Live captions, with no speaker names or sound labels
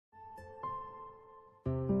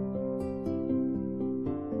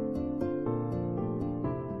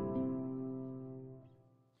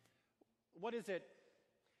is it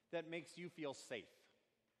that makes you feel safe?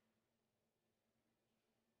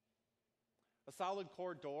 A solid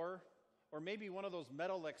core door, or maybe one of those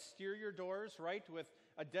metal exterior doors, right, with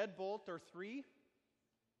a deadbolt or three?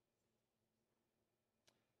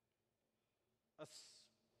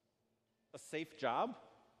 A safe job?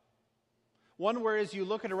 One where as you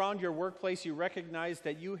look at around your workplace, you recognize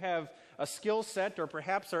that you have a skill set or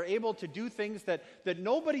perhaps are able to do things that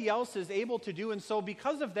nobody else is able to do. And so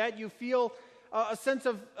because of that, you feel a sense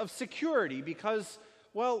of security because,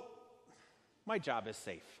 well, my job is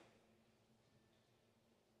safe.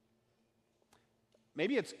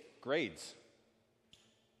 Maybe it's grades.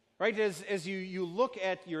 Right, as you look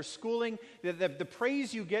at your schooling, the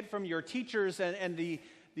praise you get from your teachers and the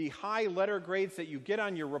high letter grades that you get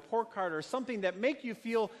on your report card are something that make you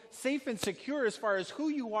feel safe and secure as far as who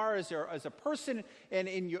you are as a person and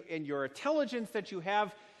in your intelligence that you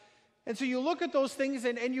have. And so you look at those things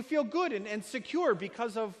and you feel good and secure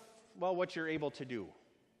because of, well, what you're able to do.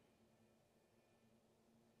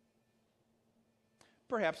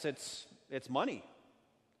 Perhaps it's money.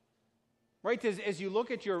 Right, as you look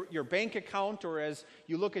at your bank account or as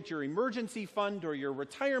you look at your emergency fund or your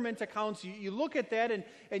retirement accounts, you look at that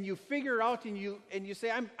and you figure out and you say,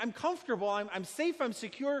 I'm comfortable, I'm safe, I'm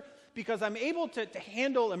secure because I'm able to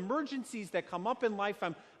handle emergencies that come up in life.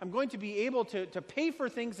 I'm going to be able to pay for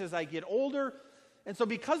things as I get older. And so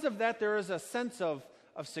because of that, there is a sense of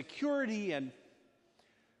security and,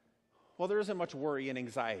 well, there isn't much worry and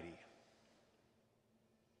anxiety.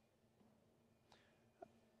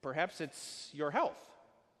 Perhaps it's your health,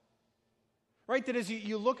 right? That as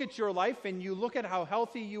you look at your life and you look at how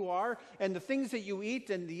healthy you are and the things that you eat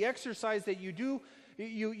and the exercise that you do,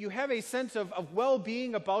 you have a sense of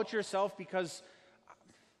well-being about yourself because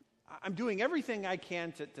I'm doing everything I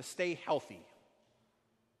can to stay healthy.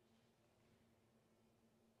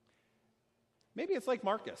 Maybe it's like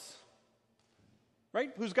Marcus, right?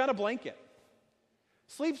 Who's got a blanket,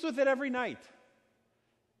 sleeps with it every night.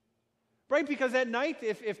 Right, because at night,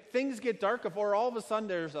 if things get dark, or all of a sudden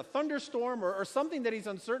there's a thunderstorm or something that he's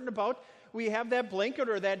uncertain about, we have that blanket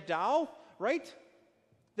or that dowel, right,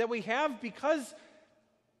 that we have because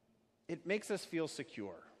it makes us feel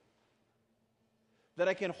secure. That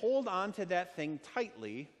I can hold on to that thing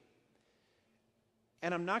tightly,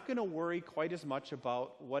 and I'm not going to worry quite as much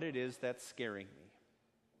about what it is that's scaring me.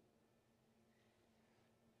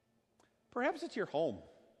 Perhaps it's your home.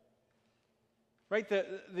 Right,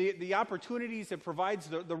 the opportunities it provides,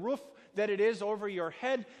 the roof that it is over your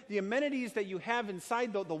head, the amenities that you have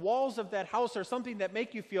inside the walls of that house are something that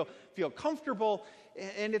make you feel comfortable,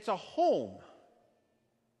 and it's a home.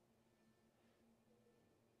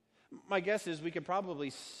 My guess is we could probably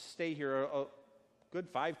stay here a good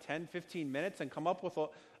 5, 10, 15 minutes and come up with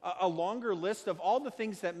a longer list of all the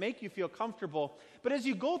things that make you feel comfortable. But as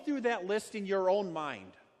you go through that list in your own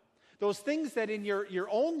mind, those things that in your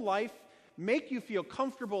own life make you feel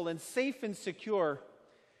comfortable and safe and secure,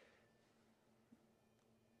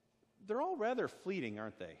 they're all rather fleeting,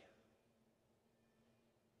 aren't they?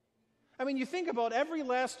 I mean, you think about every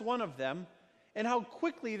last one of them and how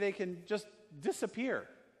quickly they can just disappear.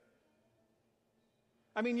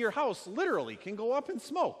 I mean, your house literally can go up in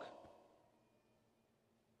smoke.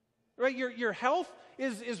 Right? Your health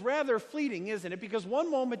is rather fleeting, isn't it? Because one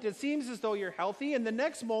moment it seems as though you're healthy, and the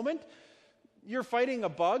next moment you're fighting a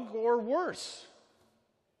bug or worse.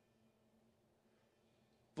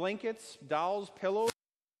 Blankets, dowels, pillows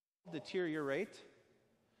deteriorate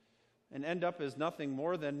and end up as nothing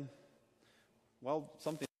more than, well,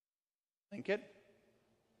 something like a blanket.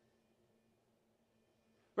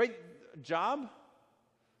 Right? Job.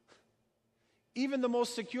 Even the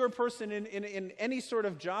most secure person in any sort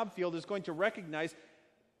of job field is going to recognize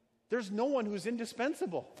there's no one who's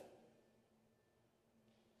indispensable.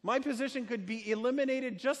 My position could be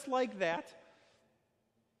eliminated just like that,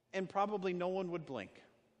 and probably no one would blink.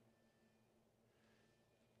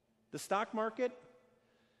 The stock market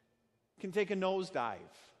can take a nosedive,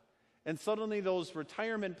 and suddenly those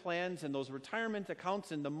retirement plans and those retirement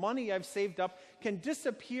accounts and the money I've saved up can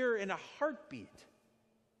disappear in a heartbeat.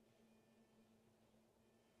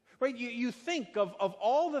 Right? You think of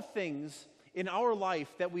all the things in our life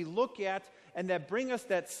that we look at and that bring us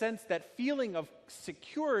that sense, that feeling of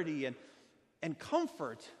security and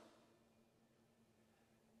comfort.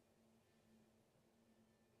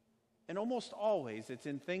 And almost always it's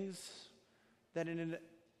in things that in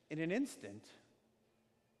an instant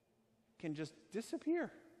can just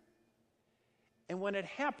disappear. And when it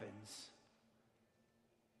happens,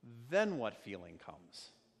 then what feeling comes?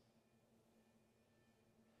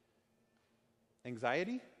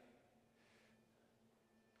 Anxiety?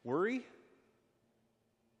 Worry?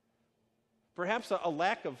 Perhaps a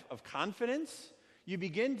lack of confidence. You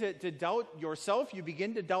begin to doubt yourself. You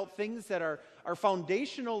begin to doubt things that are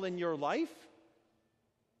foundational in your life.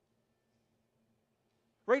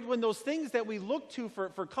 Right? When those things that we look to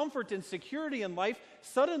for comfort and security in life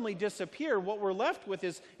suddenly disappear, what we're left with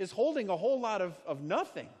is holding a whole lot of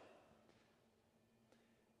nothing.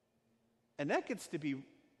 And that gets to be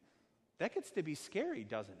scary,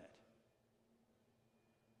 doesn't it?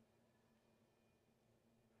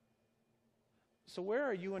 So where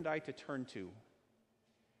are you and I to turn to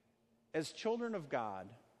as children of God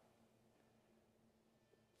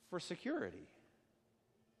for security?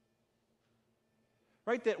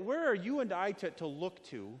 Right? That where are you and I to look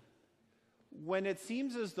to when it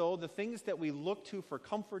seems as though the things that we look to for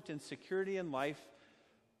comfort and security in life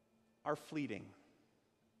are fleeting?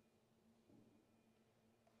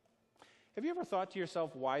 Have you ever thought to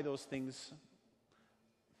yourself why those things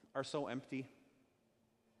are so empty?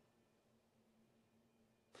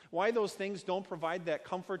 Why those things don't provide that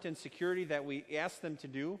comfort and security that we ask them to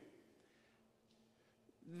do?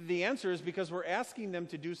 The answer is because we're asking them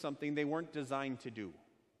to do something they weren't designed to do.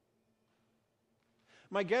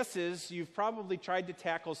 My guess is you've probably tried to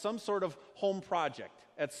tackle some sort of home project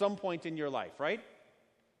at some point in your life, right?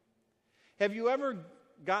 Have you ever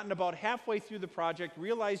gotten about halfway through the project,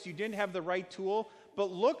 realized you didn't have the right tool,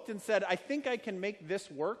 but looked and said, I think I can make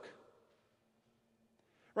this work?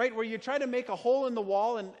 Right? Where you try to make a hole in the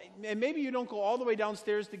wall, and maybe you don't go all the way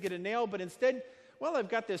downstairs to get a nail, but instead, well, I've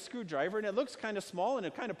got this screwdriver, and it looks kind of small and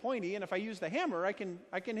it's kind of pointy, and if I use the hammer, I can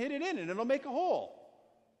hit it in, and it'll make a hole.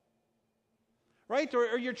 Right?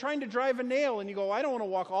 Or you're trying to drive a nail, and you go, I don't want to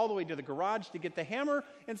walk all the way to the garage to get the hammer.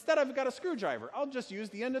 Instead, I've got a screwdriver. I'll just use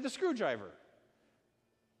the end of the screwdriver.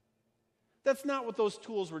 That's not what those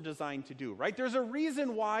tools were designed to do, right? There's a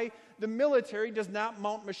reason why the military does not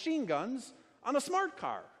mount machine guns on a smart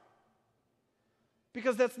car.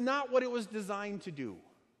 Because that's not what it was designed to do.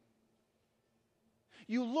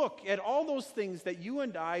 You look at all those things that you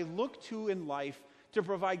and I look to in life to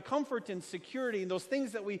provide comfort and security, and those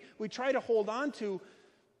things that we try to hold on to,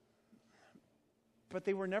 but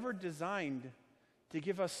they were never designed to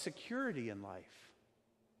give us security in life.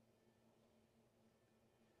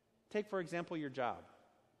 Take, for example, your job.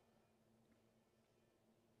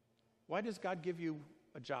 Why does God give you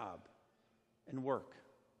a job and work?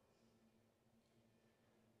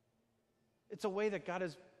 It's a way that God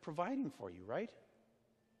is providing for you, right?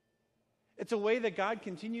 It's a way that God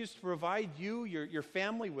continues to provide you, your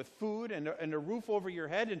family, with food and a roof over your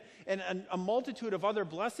head and a multitude of other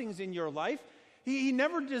blessings in your life. He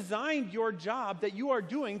never designed your job that you are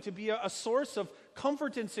doing to be a source of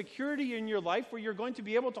comfort and security in your life where you're going to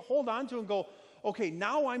be able to hold on to and go, okay,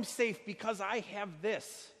 now I'm safe because I have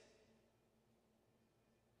this.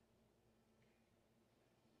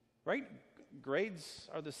 Right? Grades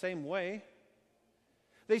are the same way.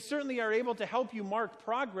 They certainly are able to help you mark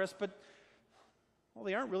progress, but well,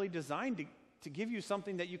 they aren't really designed to give you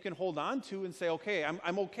something that you can hold on to and say, okay,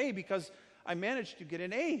 I'm okay because I managed to get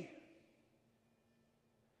an A.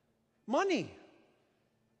 Money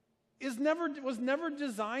was never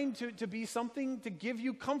designed to be something to give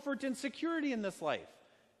you comfort and security in this life.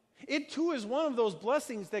 It too is one of those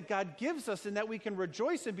blessings that God gives us and that we can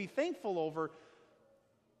rejoice and be thankful over.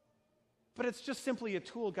 But it's just simply a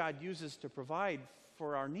tool God uses to provide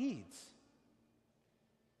for our needs.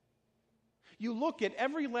 You look at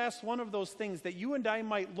every last one of those things that you and I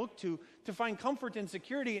might look to find comfort and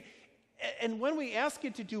security, and when we ask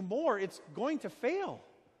it to do more, it's going to fail.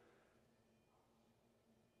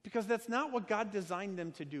 Because that's not what God designed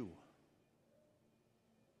them to do.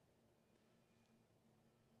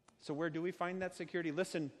 So where do we find that security?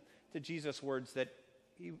 Listen to Jesus' words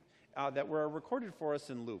that were recorded for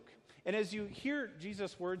us in Luke. And as you hear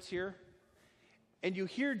Jesus' words here, and you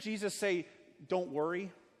hear Jesus say, don't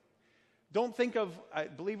worry, don't think of, I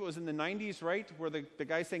believe it was in the 90s, right, where the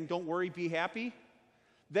guy's saying, don't worry, be happy.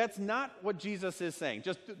 That's not what Jesus is saying.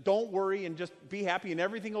 Just don't worry and just be happy and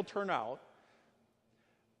everything will turn out.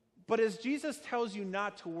 But as Jesus tells you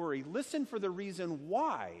not to worry, listen for the reason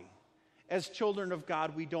why, as children of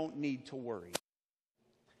God, we don't need to worry.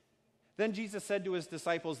 Then Jesus said to his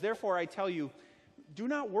disciples, therefore I tell you, do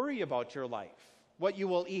not worry about your life, what you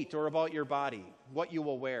will eat, or about your body, what you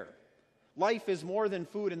will wear. Life is more than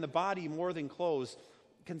food, and the body more than clothes.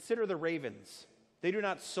 Consider the ravens. They do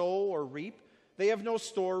not sow or reap. They have no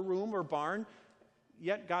storeroom or barn,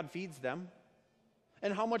 yet God feeds them.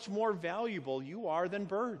 And how much more valuable you are than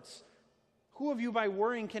birds. Who of you by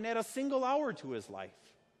worrying can add a single hour to his life?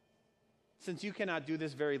 Since you cannot do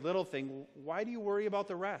this very little thing, why do you worry about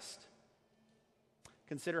the rest?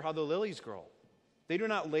 Consider how the lilies grow. They do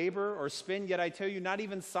not labor or spin, yet I tell you, not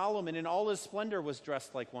even Solomon in all his splendor was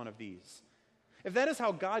dressed like one of these. If that is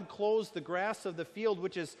how God clothes the grass of the field,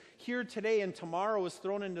 which is here today and tomorrow is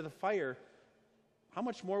thrown into the fire, how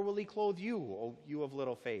much more will he clothe you, O you of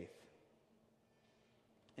little faith?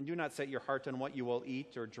 And do not set your heart on what you will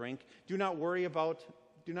eat or drink. Do not worry about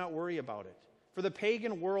it. For the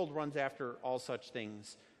pagan world runs after all such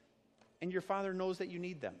things, and your Father knows that you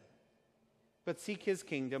need them. But seek his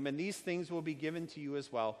kingdom, and these things will be given to you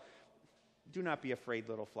as well. Do not be afraid,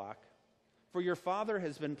 little flock, for your Father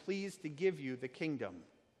has been pleased to give you the kingdom.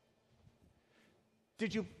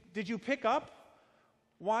 Did you pick up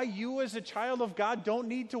why you as a child of God don't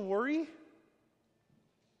need to worry?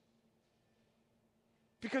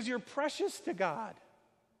 Because you're precious to God.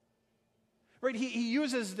 Right? He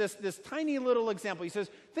uses this tiny little example. He says,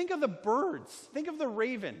 think of the birds. Think of the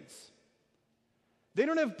ravens. They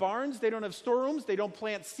don't have barns. They don't have storerooms. They don't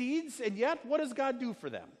plant seeds. And yet, what does God do for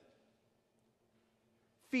them?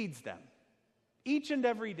 Feeds them. Each and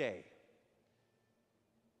every day.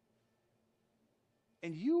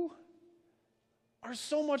 And you are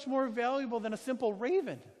so much more valuable than a simple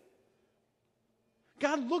raven.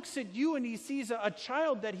 God looks at you and he sees a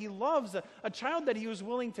child that he loves, a child that he was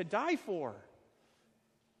willing to die for.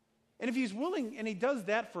 And if he's willing and he does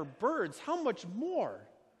that for birds, how much more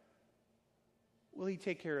will he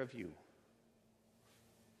take care of you?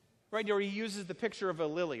 Right? Or he uses the picture of a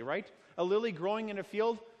lily, right? A lily growing in a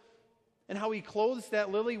field, and how he clothes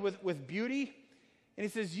that lily with beauty. And he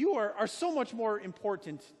says, you are so much more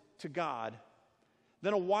important to God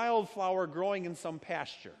than a wildflower growing in some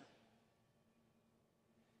pasture.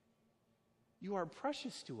 You are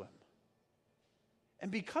precious to him.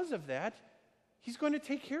 And because of that, he's going to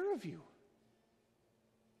take care of you.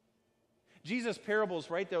 Jesus' parables,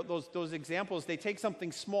 right, those examples, they take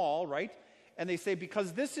something small, right, and they say,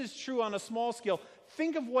 because this is true on a small scale,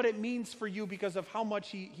 think of what it means for you because of how much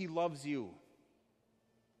he loves you.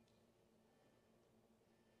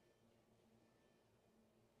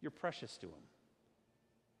 You're precious to him.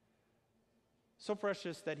 So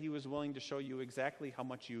precious that he was willing to show you exactly how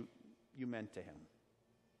much you meant to him.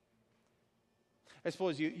 I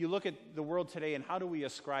suppose you look at the world today, and how do we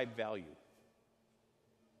ascribe value?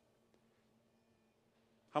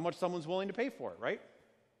 How much someone's willing to pay for it, right?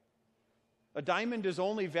 A diamond is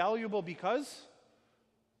only valuable because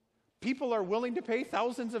people are willing to pay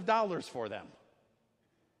thousands of dollars for them.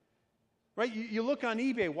 Right? You look on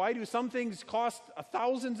eBay, why do some things cost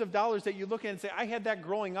thousands of dollars that you look at and say, I had that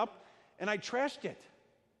growing up and I trashed it?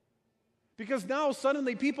 Because now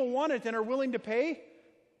suddenly people want it and are willing to pay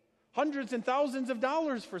hundreds and thousands of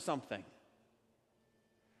dollars for something.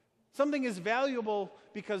 Something is valuable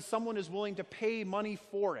because someone is willing to pay money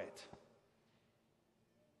for it.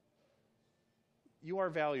 You are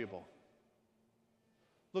valuable.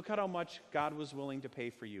 Look at how much God was willing to pay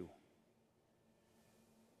for you.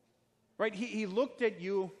 Right? He looked at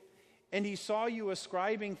you and he saw you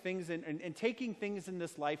ascribing things and taking things in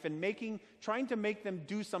this life and trying to make them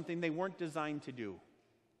do something they weren't designed to do.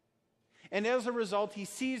 And as a result, he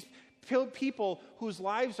sees people whose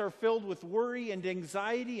lives are filled with worry and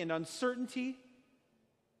anxiety and uncertainty.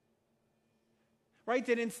 Right?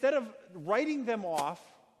 That instead of writing them off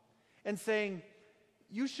and saying,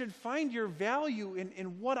 you should find your value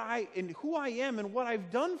in who I am and what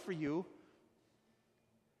I've done for you,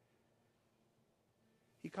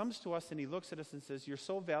 he comes to us and he looks at us and says, you're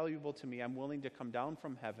so valuable to me, I'm willing to come down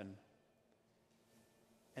from heaven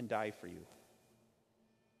and die for you.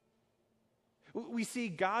 We see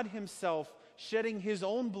God himself shedding his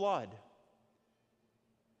own blood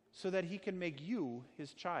so that he can make you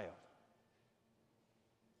his child.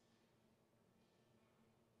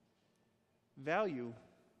 Value,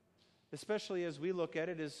 especially as we look at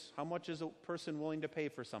it, is how much is a person willing to pay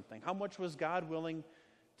for something? How much was God willing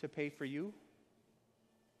to pay for you?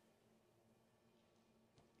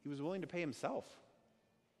 He was willing to pay himself.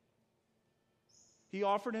 He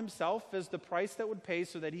offered himself as the price that would pay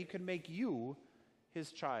so that he could make you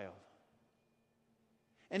his child.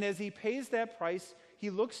 And as he pays that price,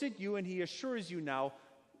 he looks at you and he assures you now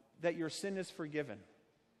that your sin is forgiven.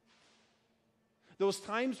 Those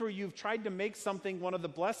times where you've tried to make something, one of the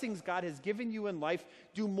blessings God has given you in life,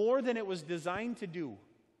 do more than it was designed to do,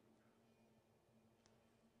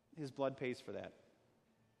 his blood pays for that.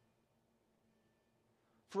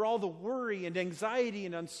 For all the worry and anxiety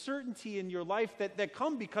and uncertainty in your life that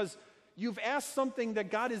come because you've asked something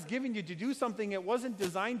that God has given you to do, something it wasn't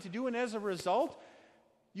designed to do, and as a result,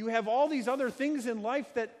 you have all these other things in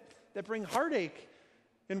life that bring heartache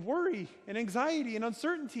and worry and anxiety and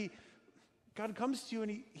uncertainty. God comes to you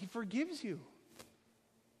and he forgives you.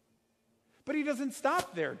 But he doesn't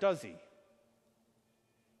stop there, does he?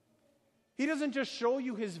 He doesn't just show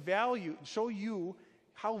you his value, show you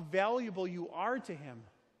how valuable you are to him.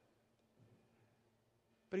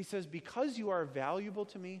 But he says, because you are valuable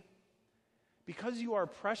to me, because you are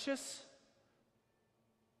precious,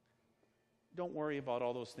 don't worry about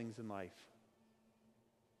all those things in life.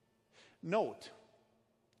 Note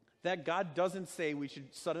that God doesn't say we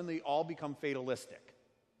should suddenly all become fatalistic,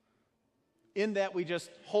 in that we just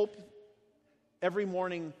hope every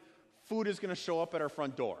morning food is going to show up at our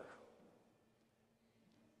front door.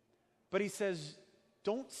 But he says,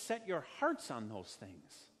 don't set your hearts on those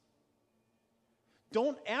things.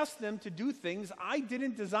 Don't ask them to do things I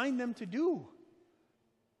didn't design them to do.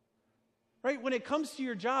 Right? When it comes to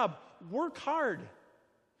your job, work hard.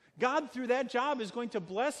 God, through that job, is going to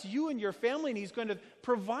bless you and your family, and he's going to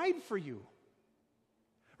provide for you.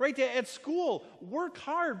 Right? At school, work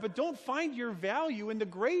hard, but don't find your value in the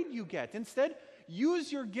grade you get. Instead,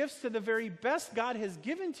 use your gifts to the very best God has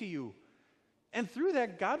given to you. And through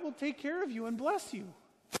that, God will take care of you and bless you.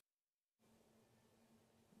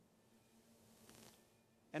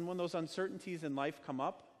 And when those uncertainties in life come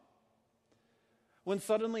up, when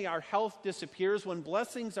suddenly our health disappears, when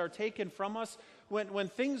blessings are taken from us, when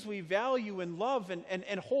things we value and love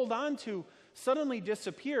and hold on to suddenly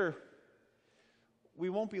disappear, we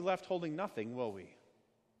won't be left holding nothing, will we?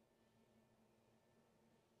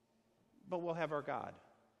 But we'll have our God.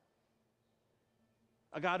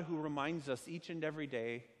 A God who reminds us each and every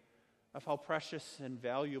day of how precious and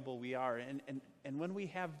valuable we are. And when we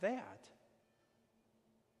have that,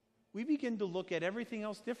 we begin to look at everything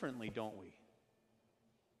else differently, don't we?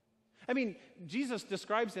 I mean, Jesus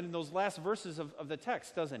describes it in those last verses of the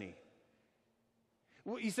text, doesn't he?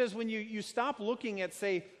 He says when you stop looking at,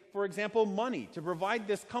 say, for example, money to provide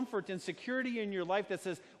this comfort and security in your life that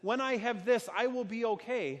says, when I have this, I will be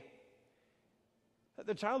okay.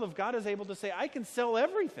 The child of God is able to say, I can sell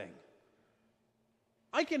everything.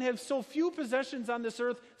 I can have so few possessions on this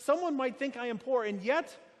earth, someone might think I am poor, and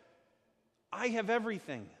yet I have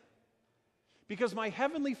everything. Because my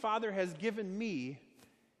heavenly Father has given me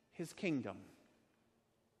his kingdom.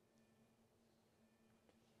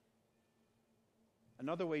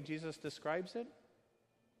 Another way Jesus describes it,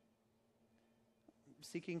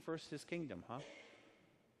 seeking first his kingdom,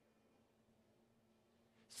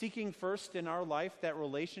 Seeking first in our life that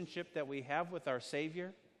relationship that we have with our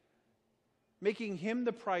Savior, making him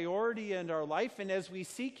the priority in our life, and as we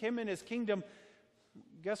seek him and his kingdom,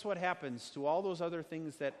 guess what happens to all those other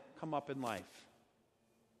things that come up in life?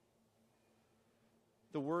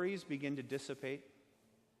 The worries begin to dissipate.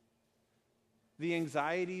 The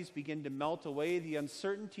anxieties begin to melt away. The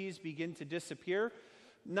uncertainties begin to disappear.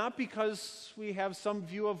 Not because we have some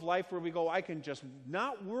view of life where we go, I can just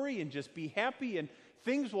not worry and just be happy and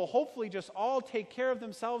things will hopefully just all take care of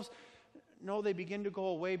themselves. No, they begin to go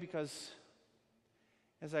away because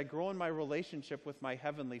as I grow in my relationship with my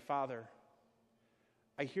Heavenly Father,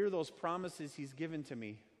 I hear those promises he's given to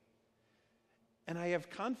me. And I have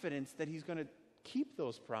confidence that he's going to keep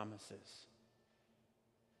those promises.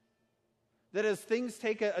 That as things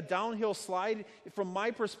take a downhill slide, from my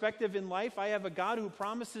perspective in life, I have a God who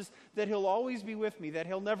promises that he'll always be with me, that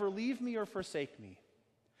he'll never leave me or forsake me.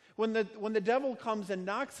 When the devil comes and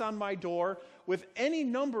knocks on my door with any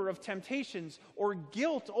number of temptations or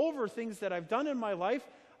guilt over things that I've done in my life,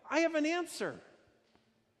 I have an answer.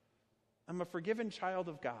 I'm a forgiven child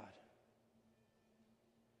of God.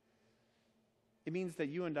 It means that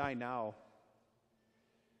you and I now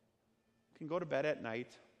can go to bed at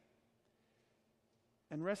night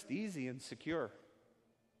and rest easy and secure.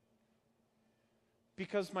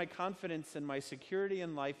 Because my confidence and my security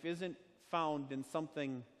in life isn't found in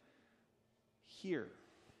something here.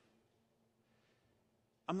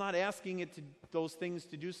 I'm not asking those things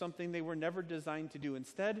to do something they were never designed to do.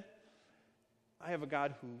 Instead, I have a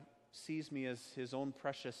God who sees me as his own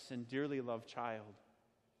precious and dearly loved child.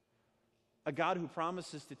 A God who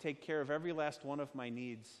promises to take care of every last one of my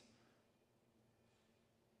needs.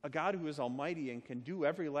 A God who is almighty and can do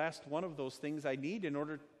every last one of those things I need in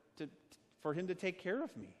order for him to take care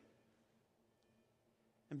of me.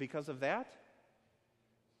 And because of that,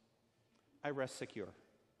 I rest secure.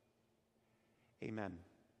 Amen.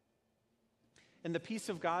 And the peace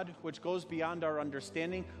of God, which goes beyond our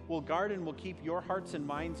understanding, will guard and will keep your hearts and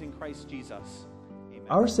minds in Christ Jesus. Amen.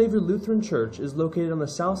 Our Savior Lutheran Church is located on the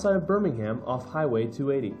south side of Birmingham off Highway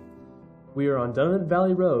 280. We are on Dunnet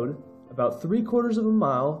Valley Road, about 3/4 of a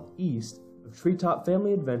mile east of Treetop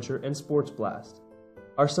Family Adventure and Sports Blast.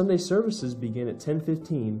 Our Sunday services begin at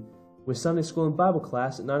 10:15 with Sunday School and Bible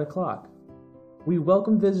class at 9 o'clock. We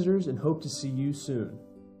welcome visitors and hope to see you soon.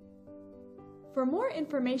 For more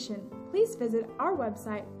information, please visit our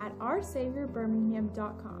website at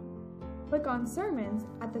oursaviourbirmingham.com. Click on Sermons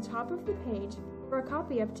at the top of the page for a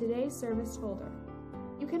copy of today's service folder.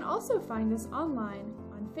 You can also find us online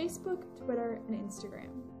on Facebook, Twitter, and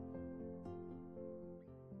Instagram.